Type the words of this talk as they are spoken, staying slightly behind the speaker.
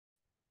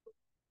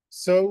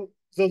So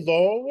the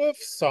law of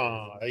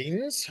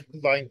sines,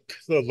 like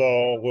the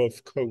law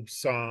of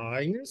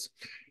cosines,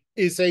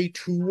 is a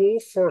tool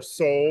for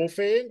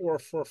solving or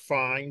for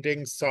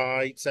finding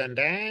sides and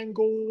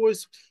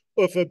angles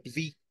of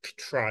oblique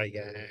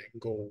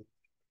triangles.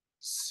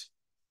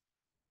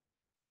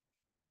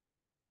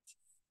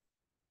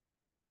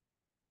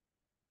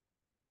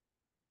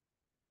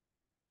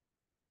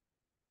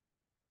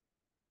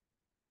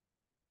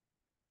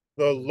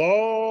 The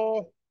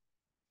law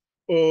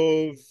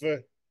of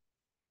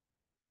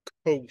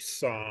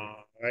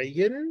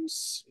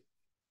cosines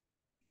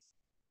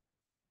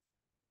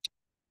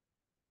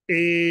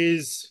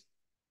is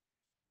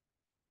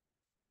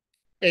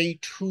a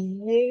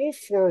tool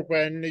for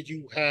when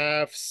you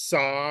have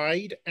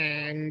side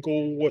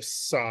angle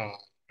side.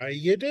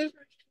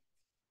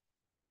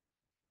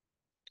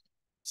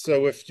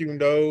 So if you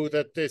know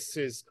that this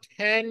is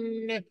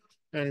 10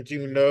 and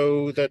you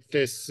know that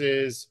this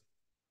is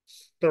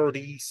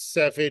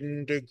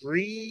 37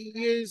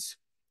 degrees,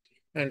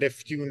 and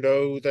if you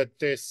know that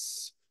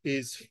this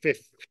is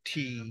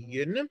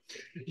 15,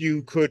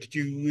 you could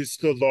use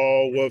the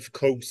law of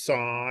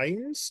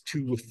cosines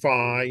to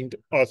find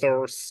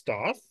other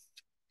stuff.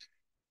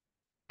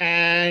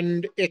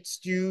 And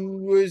it's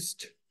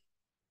used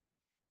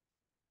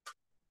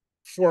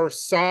for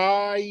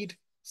side,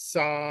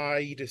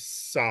 side,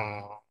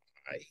 side.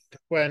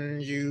 When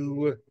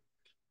you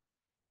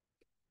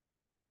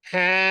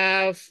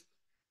have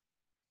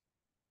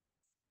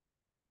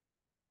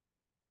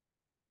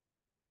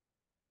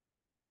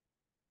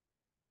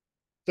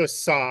the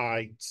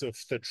sides of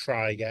the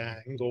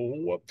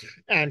triangle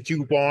and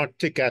you want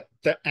to get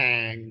the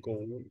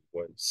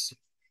angles.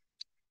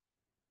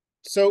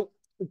 So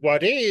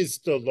what is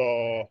the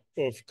law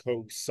of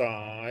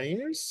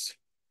cosines?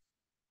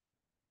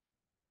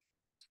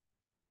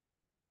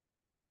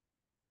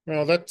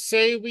 Well, let's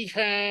say we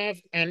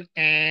have an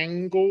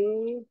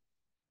angle,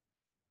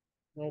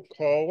 we'll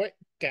call it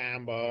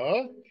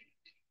gamma,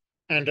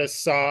 and a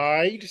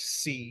side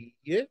C,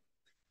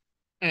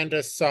 and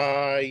a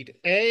side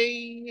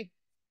A,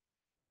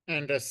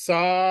 and a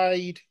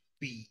side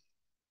B.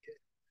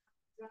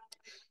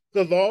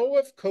 The law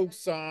of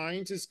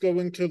cosines is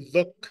going to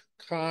look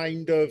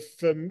kind of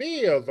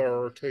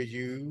familiar to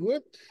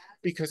you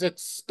because it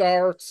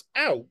starts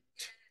out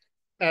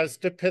as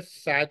the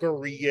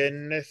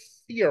Pythagorean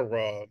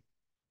theorem.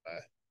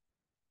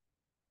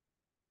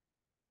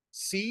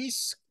 C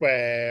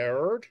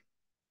squared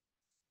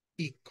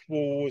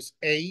equals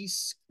A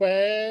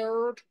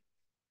squared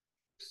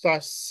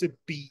plus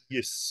B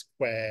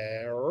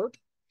squared.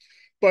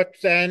 But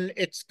then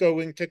it's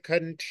going to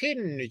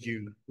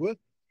continue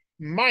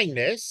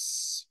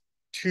minus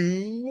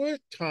 2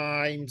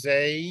 times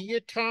A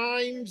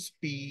times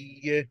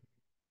B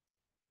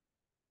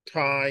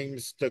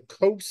times the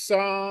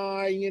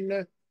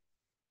cosine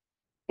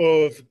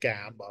of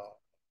gamma.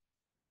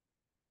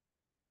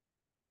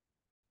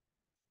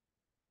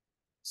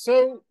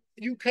 So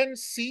you can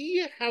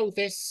see how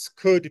this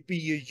could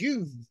be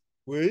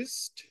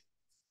used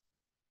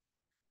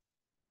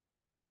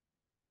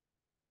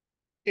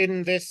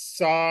in this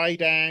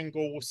side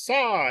angle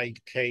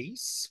side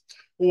case,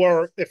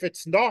 or if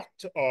it's not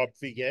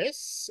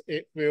obvious,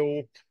 it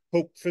will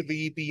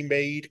hopefully be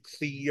made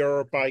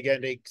clear by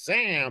an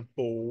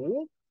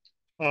example.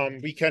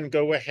 We can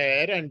go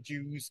ahead and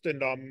use the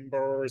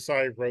numbers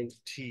I wrote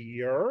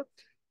here,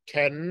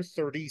 10,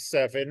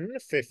 37,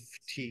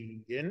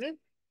 15.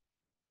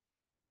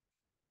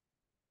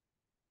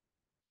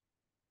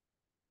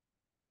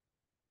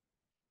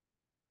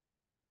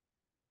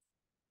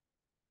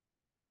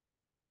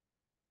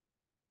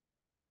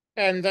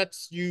 And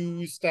let's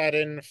use that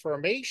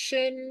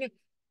information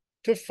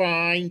to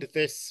find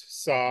this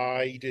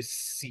side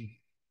C.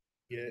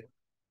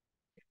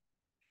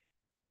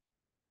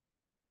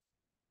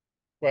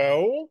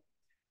 Well,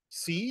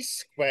 C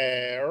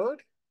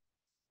squared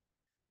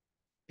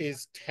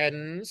is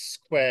 10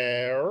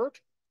 squared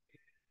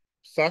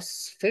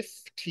plus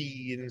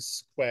 15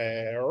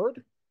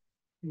 squared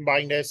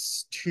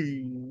minus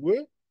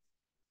 2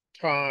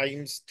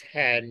 times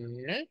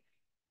 10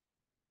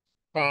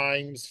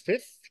 times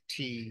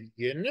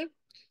 15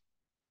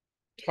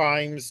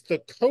 times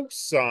the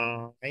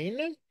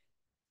cosine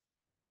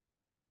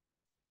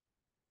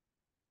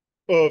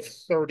of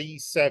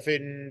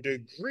 37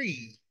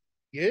 degrees.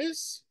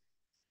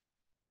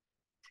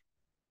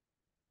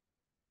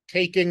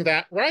 Taking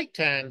that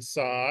right-hand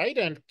side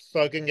and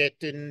plugging it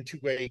into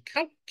a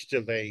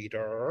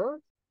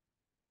calculator.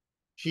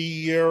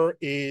 Here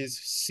is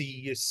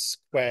C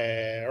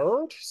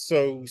squared.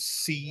 So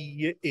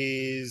C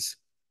is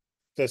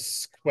the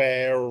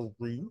square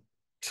root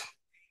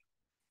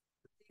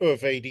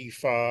of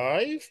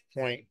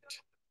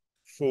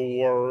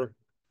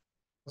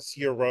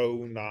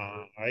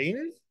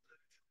 85.409.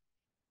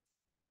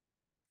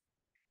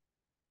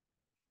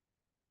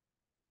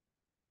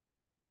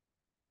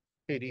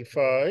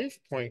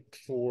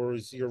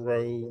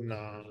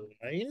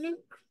 85.409.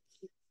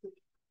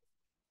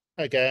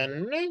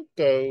 Again,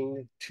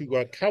 go to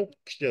a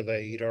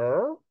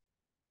calculator.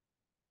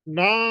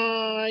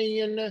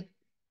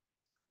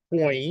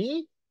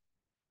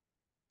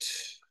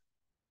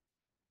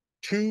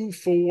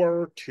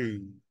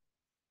 9.242.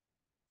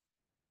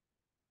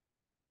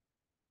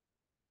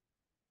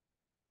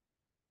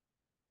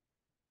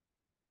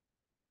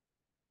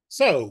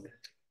 So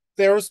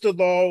there's the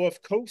law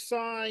of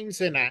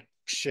cosines in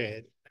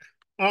action.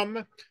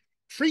 Um,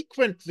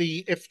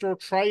 Frequently, if you're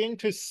trying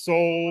to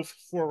solve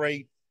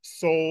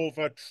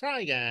a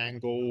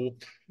triangle,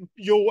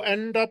 you'll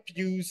end up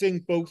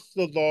using both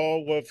the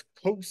law of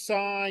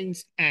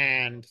cosines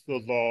and the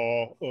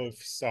law of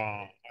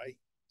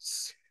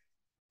sines.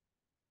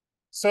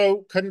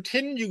 So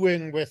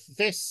continuing with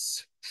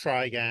this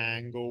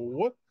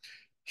triangle,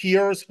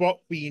 here's what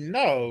we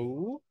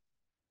know.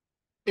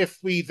 If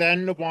we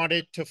then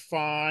wanted to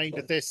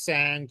find this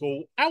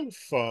angle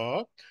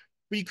alpha,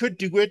 we could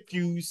do it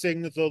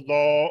using the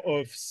law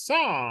of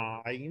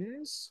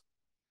sines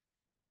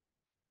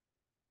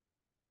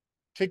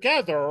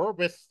together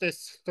with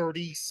this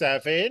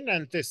 37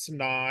 and this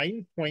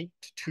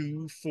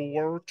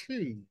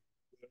 9.242.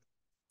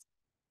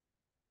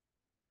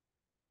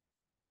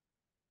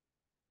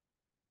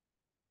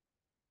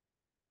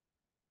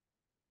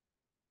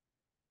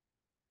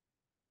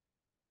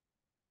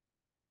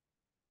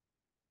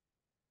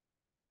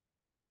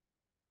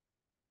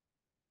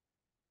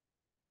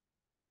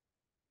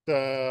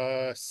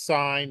 The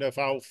sine of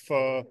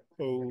alpha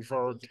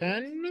over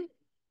 10.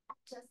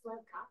 Just Love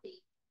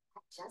Coffee.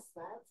 At Just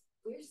Love,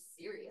 we're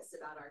serious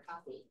about our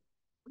coffee.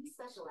 We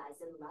specialize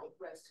in light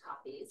roast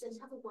coffees and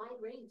have a wide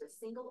range of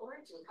single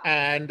origin coffees.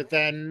 And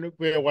then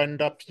we'll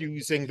end up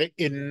using the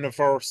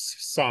inverse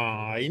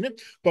sine,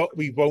 but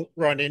we won't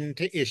run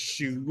into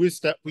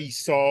issues that we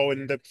saw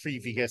in the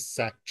previous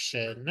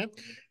section.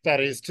 That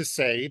is to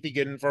say, the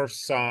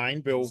inverse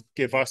sine will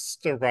give us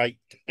the right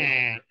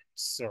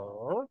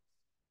answer.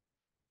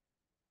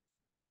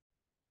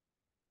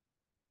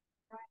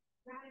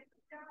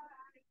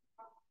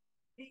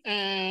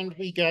 And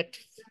we get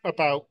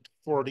about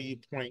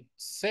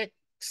 40.6,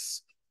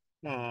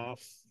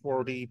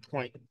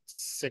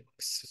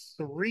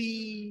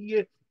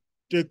 40.63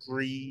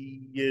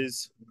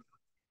 degrees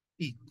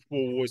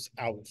equals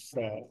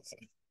alpha.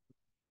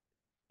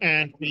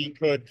 And we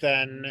could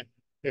then,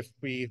 if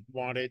we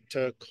wanted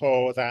to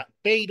call that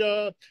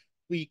beta,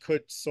 we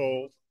could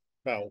solve,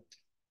 well,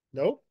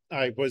 nope,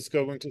 I was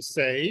going to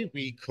say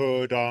we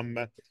could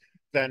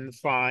then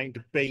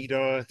find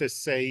beta the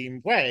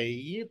same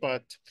way,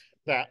 but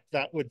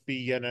that would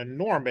be an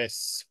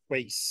enormous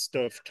waste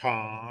of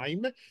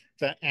time.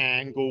 The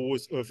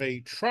angles of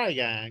a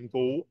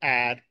triangle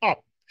add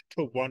up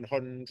to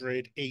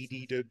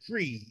 180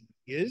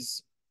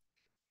 degrees.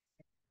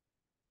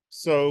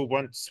 So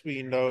once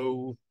we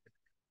know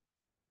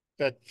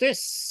that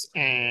this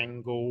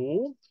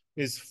angle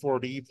is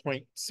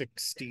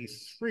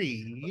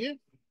 40.63,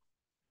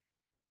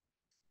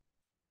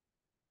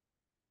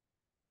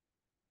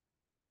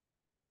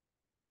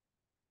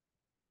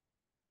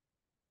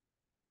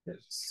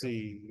 let's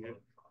see,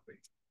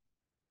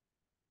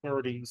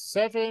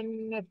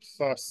 37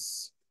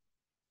 plus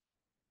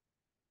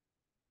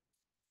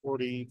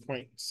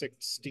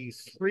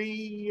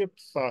 40.63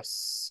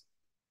 plus,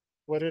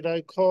 what did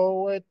I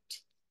call it?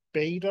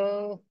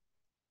 Beta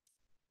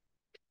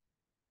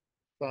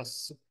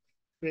plus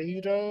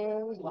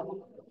beta.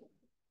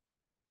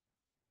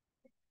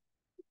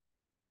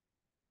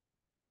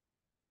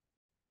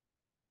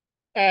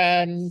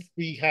 And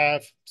we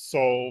have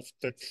solved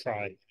the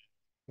triangle.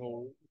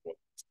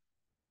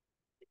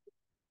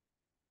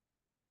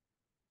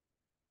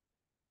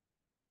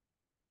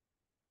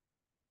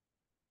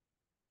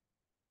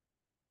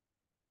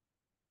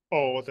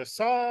 All the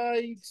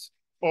sides,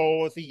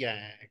 all the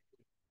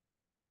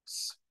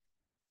angles.